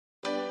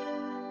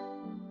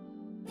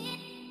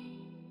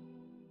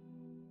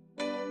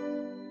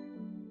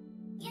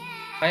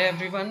Hi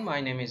everyone,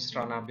 my name is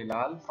Rana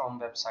Bilal from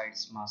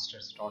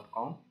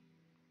websitesmasters.com.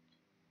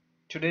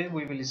 Today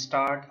we will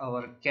start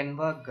our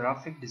Canva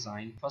graphic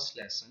design first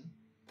lesson,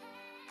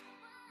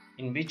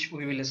 in which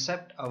we will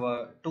accept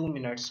our 2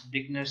 minutes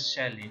beginners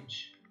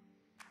challenge,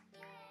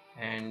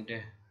 and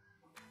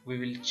we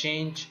will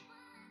change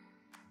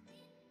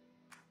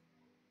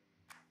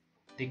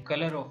the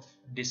color of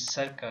this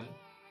circle,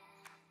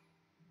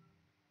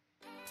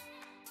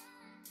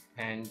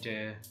 and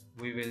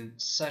we will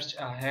search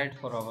ahead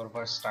for our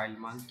versatile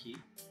monkey,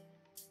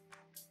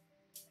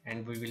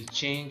 and we will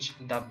change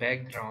the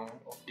background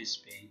of this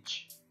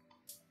page,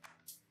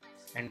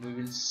 and we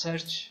will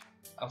search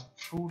a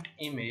fruit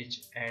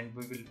image and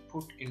we will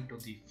put into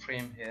the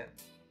frame here,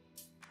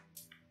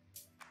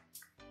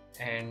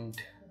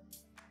 and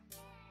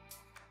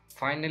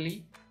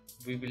finally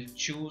we will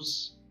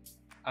choose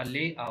a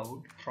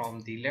layout from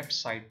the left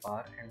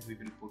sidebar and we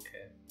will put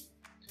here.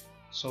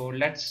 So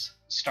let's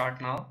start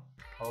now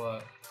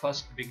our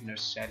first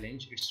beginners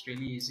challenge. It's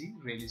really easy,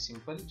 really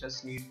simple,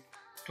 just need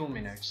 2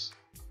 minutes.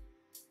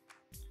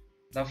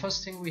 The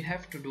first thing we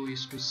have to do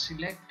is to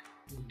select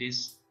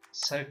this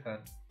circle.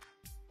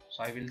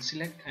 So I will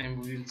select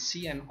and we will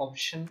see an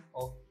option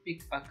of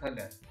pick a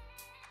color.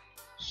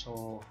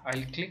 So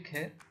I'll click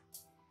here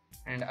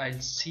and I'll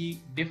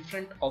see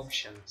different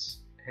options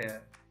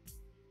here.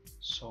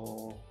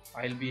 So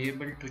I'll be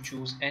able to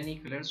choose any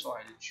color, so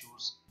I'll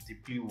choose the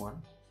blue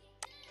one.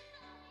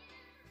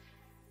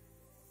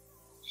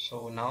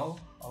 So now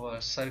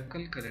our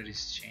circle color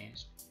is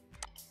changed.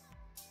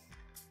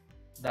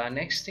 The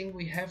next thing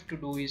we have to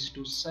do is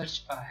to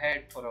search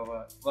ahead for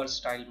our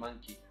versatile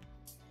monkey.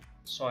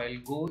 So I'll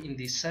go in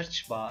the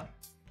search bar,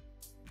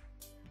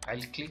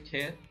 I'll click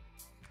here,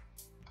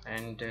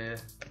 and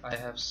I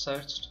have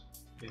searched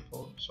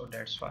before, so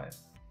that's why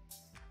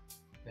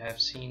we have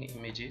seen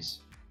images.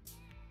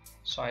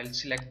 So I'll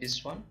select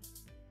this one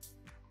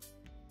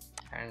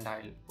and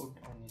I'll put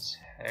on his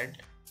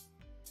head.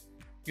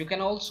 You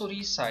can also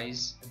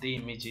resize the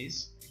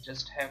images. You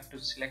just have to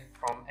select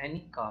from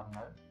any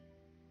corner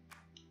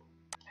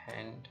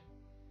and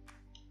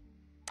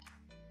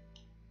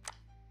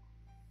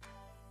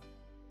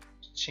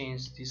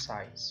change the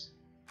size.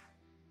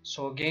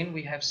 So again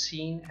we have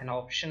seen an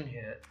option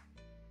here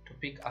to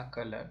pick a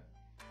color.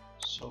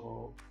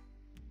 So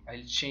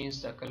I'll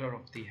change the color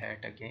of the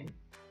hat again,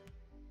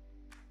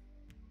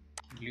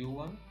 blue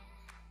one.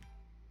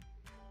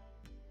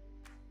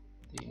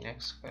 The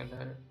next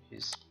color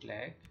is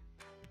black,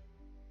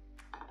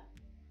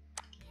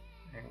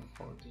 and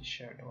for the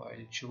shadow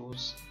I'll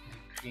choose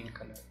the green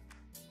color.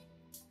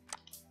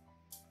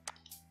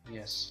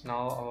 Yes,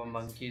 now our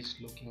monkey is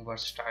looking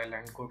versatile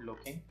and good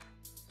looking.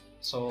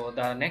 So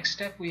the next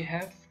step, we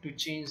have to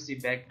change the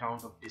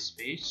background of this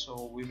page.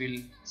 So we will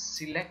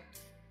select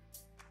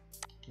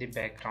the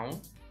background,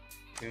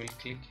 we will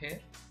click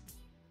here,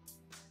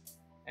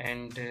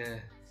 and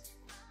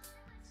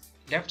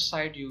left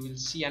side you will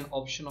see an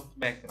option of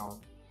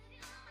background.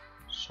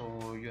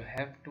 So you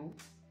have to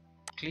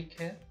click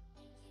here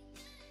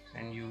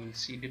and you will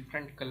see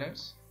different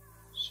colors.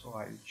 So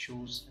I'll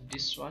choose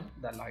this one,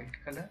 the light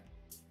color.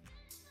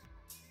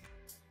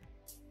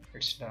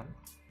 It's done.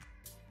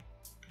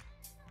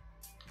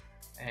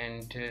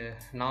 And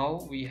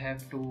now we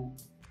have to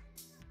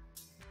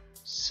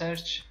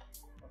search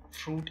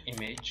fruit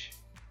image.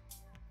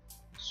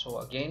 So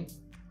again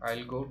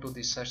I'll go to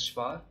the search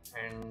bar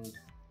and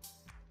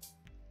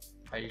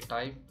I'll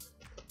type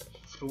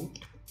fruit.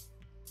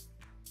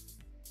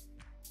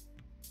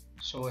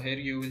 So here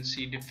you will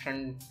see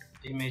different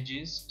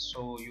images,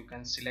 so you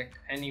can select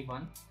any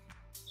one.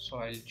 So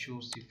I'll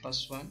choose the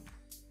first one,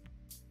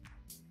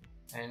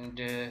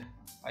 and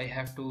I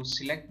have to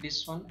select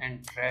this one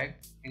and drag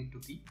into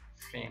the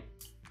frame.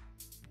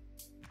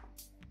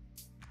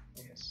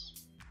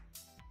 Yes,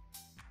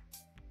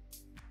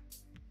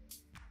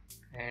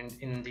 and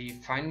in the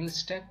final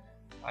step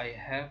I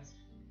have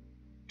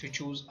to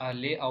choose a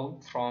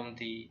layout from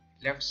the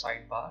left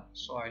sidebar.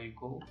 So I'll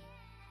go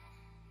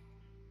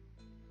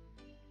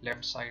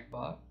left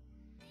sidebar,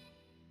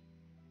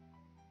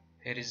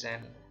 here is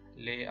an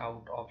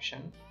layout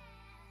option.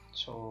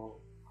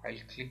 So I'll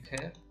click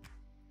here.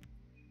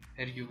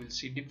 Here you will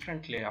see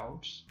different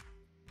layouts,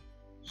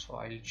 so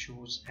I'll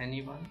choose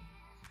any one,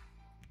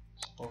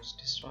 suppose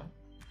this one,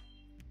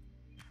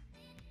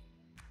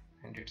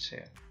 and it's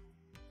here.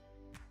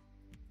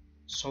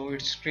 So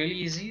it's really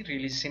easy,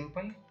 really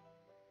simple.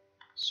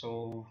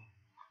 So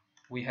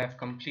we have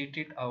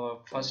completed our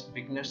first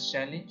beginners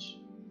challenge.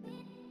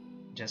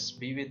 Just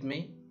be with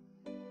me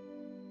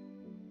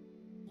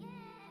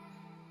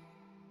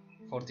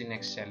for the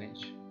next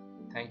challenge.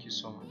 Thank you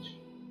so much.